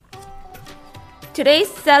Today's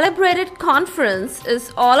celebrated conference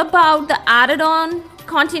is all about the added-on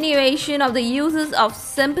continuation of the uses of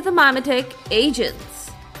sympathomimetic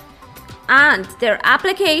agents and their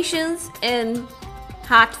applications in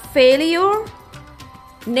heart failure,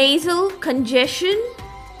 nasal congestion,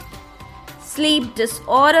 sleep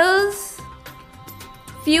disorders,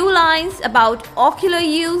 few lines about ocular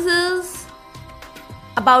uses,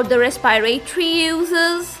 about the respiratory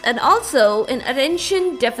uses, and also in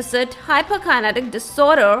attention deficit hyperkinetic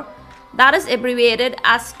disorder, that is abbreviated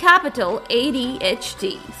as capital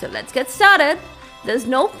ADHD. So let's get started. There's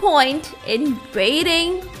no point in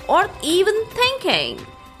waiting or even thinking.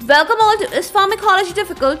 Welcome all to Is Pharmacology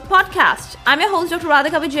Difficult podcast. I'm your host Dr.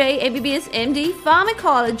 Radhika Vijay, MBBS MD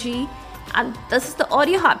Pharmacology, and this is the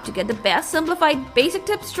audio hub to get the best simplified basic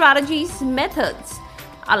tips, strategies, methods,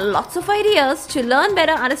 and lots of ideas to learn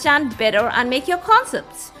better, understand better, and make your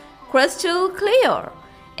concepts crystal clear.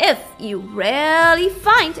 If you really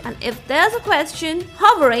find, and if there's a question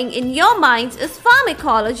hovering in your minds, is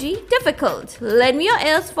pharmacology difficult? Lend me your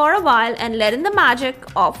ears for a while and let in the magic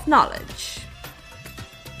of knowledge.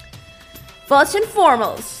 First and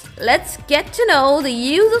foremost, let's get to know the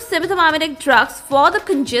use of sympathomimetic drugs for the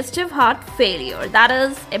congestive heart failure, that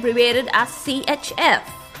is abbreviated as CHF.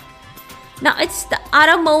 Now, it's the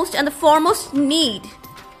uttermost and the foremost need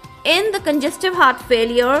in the congestive heart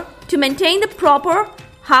failure to maintain the proper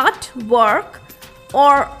heart work,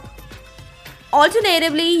 or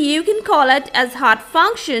alternatively, you can call it as heart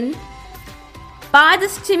function, by the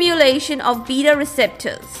stimulation of beta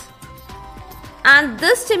receptors. And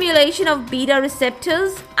this stimulation of beta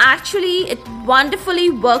receptors, actually, it wonderfully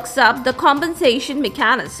works up the compensation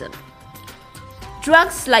mechanism.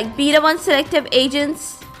 Drugs like beta-1 selective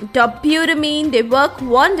agents, dobutamine, they work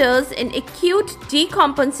wonders in acute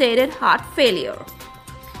decompensated heart failure,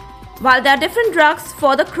 while there are different drugs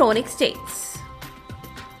for the chronic states.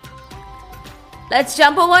 Let's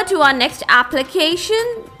jump over to our next application,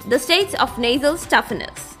 the states of nasal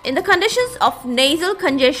stuffiness. In the conditions of nasal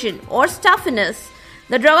congestion or stuffiness,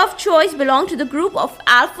 the drug of choice belongs to the group of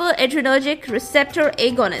alpha-adrenergic receptor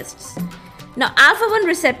agonists. Now, alpha-1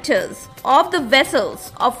 receptors of the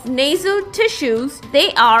vessels of nasal tissues,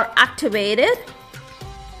 they are activated,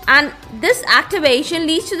 and this activation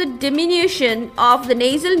leads to the diminution of the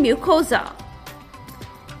nasal mucosa.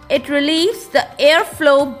 It relieves the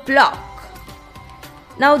airflow block.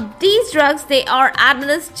 Now, these drugs, they are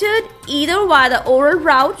administered either via the oral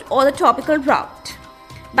route or the topical route.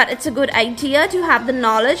 But it's a good idea to have the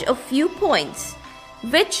knowledge of few points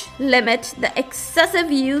which limit the excessive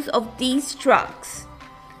use of these drugs,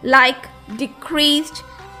 like decreased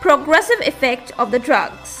progressive effect of the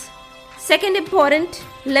drugs. Second important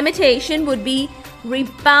limitation would be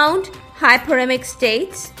rebound hyperemic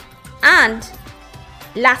states, and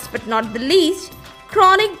last but not the least,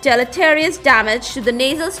 chronic deleterious damage to the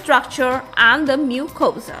nasal structure and the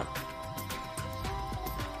mucosa.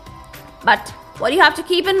 But what you have to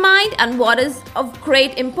keep in mind, and what is of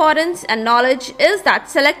great importance and knowledge, is that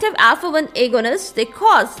selective alpha-1 agonists, they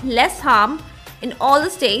cause less harm in all the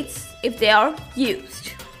states if they are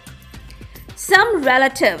used. Some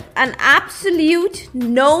relative and absolute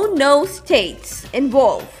no-no states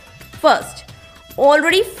involve: first,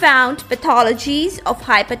 already found pathologies of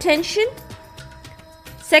hypertension;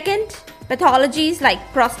 second, pathologies like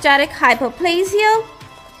prostatic hyperplasia;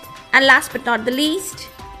 and last but not the least,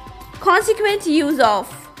 consequent use of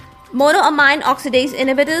monoamine oxidase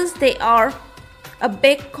inhibitors, they are a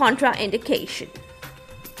big contraindication.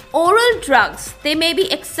 Oral drugs, they may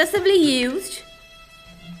be excessively used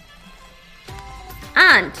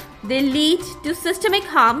and they lead to systemic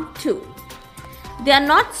harm too. They are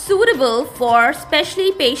not suitable for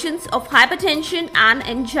especially patients of hypertension and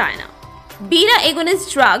angina. Beta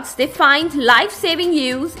agonist drugs, they find life-saving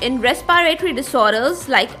use in respiratory disorders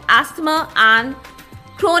like asthma and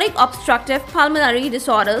chronic obstructive pulmonary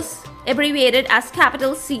disorders, abbreviated as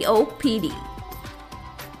capital COPD.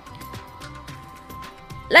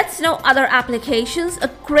 Let's know other applications.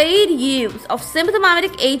 A great use of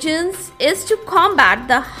sympathomimetic agents is to combat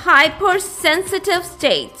the hypersensitive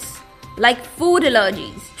states like food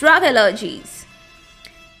allergies, drug allergies.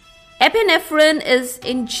 Epinephrine is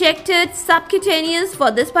injected subcutaneous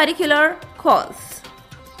for this particular cause.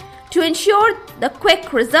 To ensure the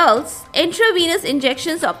quick results, intravenous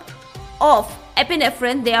injections of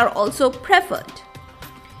epinephrine, they are also preferred.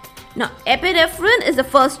 Now, epinephrine is the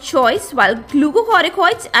first choice, while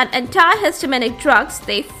glucocorticoids and antihistaminic drugs,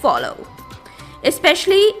 they follow.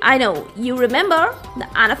 Especially, I know you remember the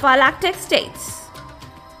anaphylactic states.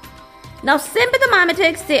 Now,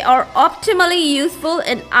 sympathomimetics, they are optimally useful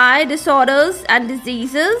in eye disorders and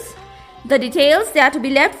diseases The details, they are to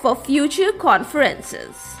be left for future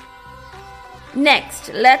conferences.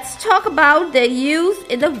 Next, let's talk about their use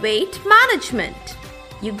in the weight management.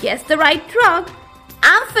 You guessed the right drug,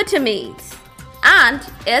 amphetamines and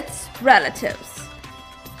its relatives.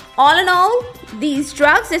 All in all, these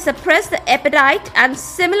drugs, they suppress the appetite, and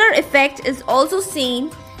similar effect is also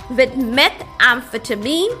seen with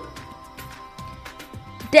methamphetamine,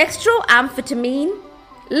 dextroamphetamine,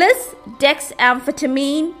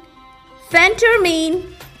 lisdexamphetamine,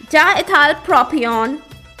 phentermine, diethylpropion,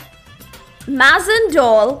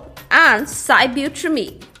 mazandol, and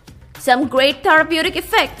sibutramine. Some great therapeutic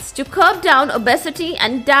effects to curb down obesity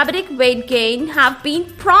and diabetic weight gain have been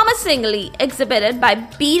promisingly exhibited by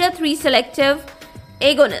beta-3 selective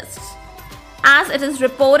agonists, as it is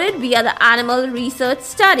reported via the animal research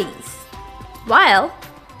studies, while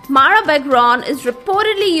marabegron is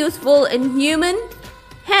reportedly useful in human.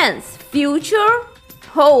 Hence, future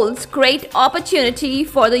holds great opportunity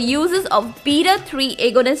for the uses of beta-3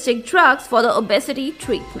 agonistic drugs for the obesity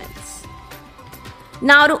treatments.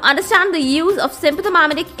 Now, to understand the use of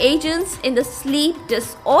sympathomimetic agents in the sleep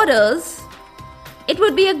disorders, it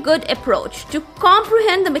would be a good approach to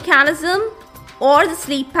comprehend the mechanism or the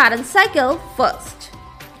sleep pattern cycle first.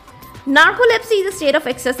 Narcolepsy is a state of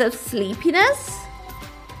excessive sleepiness.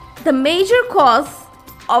 The major cause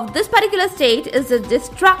of this particular state is the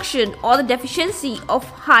destruction or the deficiency of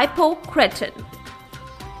hypocretin.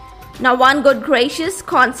 Now, one good gracious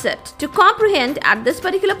concept to comprehend at this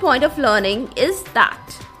particular point of learning is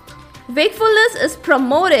that wakefulness is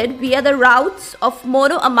promoted via the routes of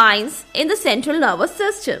monoamines in the central nervous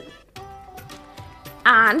system.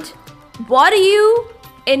 And what do you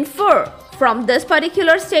infer from this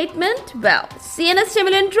particular statement? Well, CNS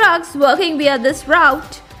stimulant drugs working via this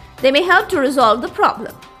route, they may help to resolve the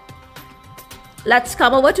problem. Let's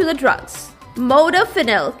come over to the drugs.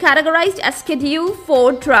 Modafinil, categorized as Schedule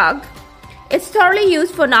 4 drug, is thoroughly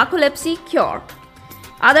used for narcolepsy cure.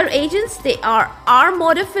 Other agents, they are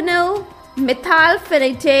R-modafinil,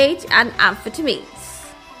 methylphenidate, and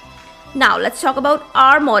amphetamines. Now, let's talk about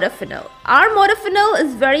R-modafinil. R-modafinil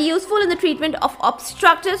is very useful in the treatment of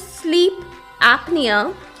obstructive sleep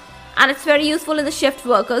apnea, and it's very useful in the shift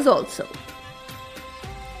workers also.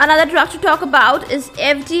 Another drug to talk about is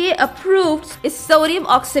FDA-approved is sodium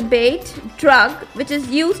oxybate drug, which is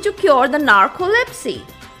used to cure the narcolepsy.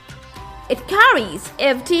 It carries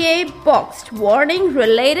FDA-boxed warning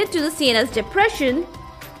related to the CNS depression,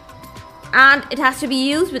 and it has to be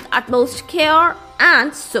used with utmost care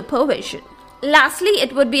and supervision. Lastly,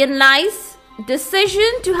 it would be a nice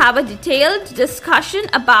decision to have a detailed discussion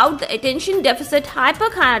about the attention deficit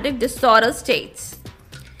hyperkinetic disorder states.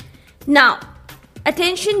 Now,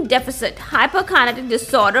 attention deficit hyperkinetic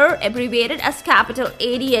disorder, abbreviated as capital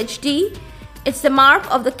ADHD, it's the mark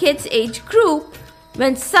of the kids' age group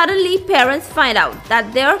when suddenly parents find out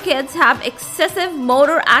that their kids have excessive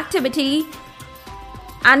motor activity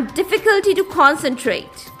and difficulty to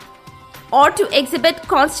concentrate or to exhibit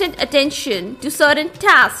constant attention to certain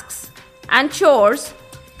tasks and chores,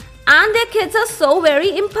 and their kids are so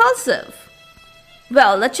very impulsive.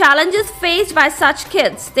 Well, the challenges faced by such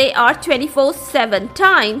kids, they are 24/7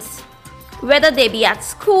 times, whether they be at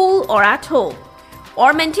school or at home,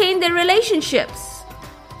 or maintain their relationships.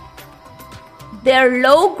 Their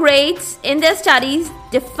low grades in their studies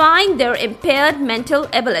define their impaired mental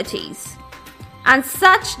abilities, and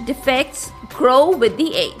such defects grow with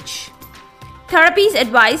the age. Therapies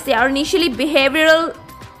advised, they are initially behavioral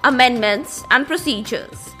amendments and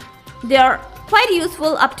procedures. They are quite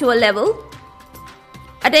useful up to a level.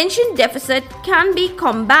 Attention deficit can be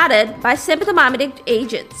combated by sympathomimetic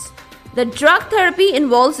agents. The drug therapy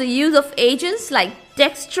involves the use of agents like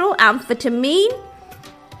dextroamphetamine,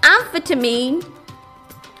 amphetamine.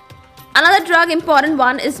 Another drug, important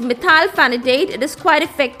one, is methylphenidate. It is quite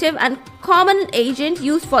effective and common agent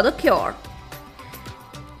used for the cure.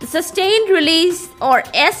 The sustained release or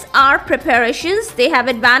SR preparations, they have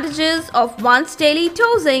advantages of once daily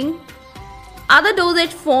dosing. Other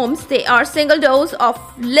dosage forms, they are single dose of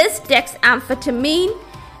lisdexamphetamine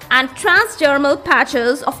and transdermal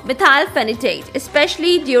patches of methylphenidate,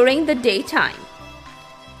 especially during the daytime.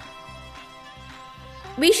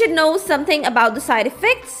 We should know something about the side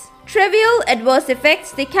effects. Trivial adverse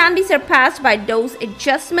effects, they can be surpassed by dose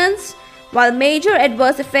adjustments, while major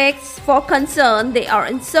adverse effects for concern, they are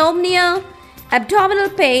insomnia, abdominal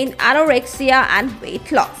pain, anorexia, and weight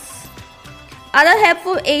loss. Other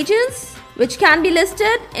helpful agents which can be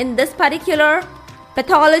listed in this particular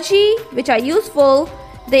pathology, which are useful,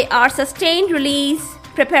 they are sustained release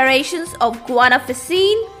preparations of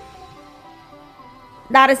guanfacine,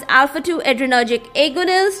 that is alpha-2 adrenergic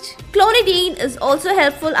agonist. Clonidine is also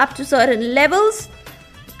helpful up to certain levels,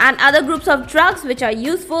 and other groups of drugs which are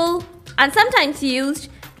useful and sometimes used,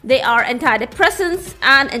 they are antidepressants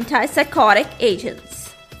and antipsychotic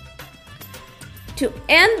agents. To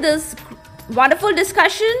end this wonderful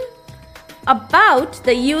discussion about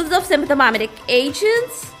the use of sympathomimetic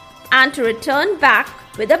agents and to return back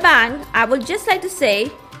with a bang, I would just like to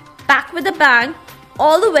say, back with a bang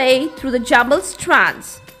all the way through the jumbled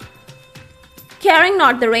strands, caring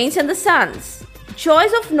not the rains and the suns.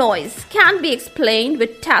 Joys of noise can be explained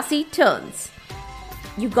with tacit turns.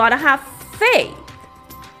 You gotta have faith.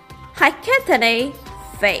 Hay que tener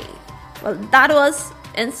fe. Well, that was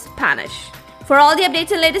in Spanish. For all the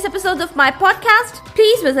updates and latest episodes of my podcast,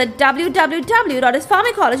 please visit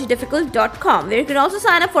www.ispharmacologydifficult.com, where you can also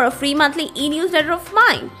sign up for a free monthly e-newsletter of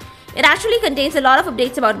mine. It actually contains a lot of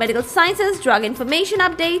updates about medical sciences, drug information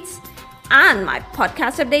updates, and my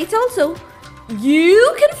podcast updates also.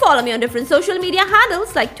 You can follow me on different social media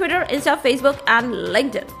handles like Twitter, Insta, Facebook, and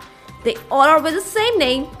LinkedIn. They all are with the same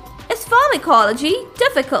name. It's Pharmacology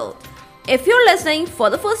Difficult. If you're listening for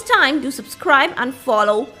the first time, do subscribe and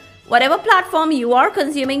follow whatever platform you are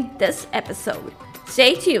consuming this episode.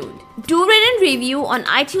 Stay tuned. Do rate and review on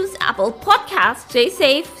iTunes, Apple Podcasts. Stay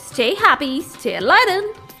safe, stay happy, stay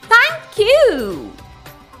enlightened. Thank you.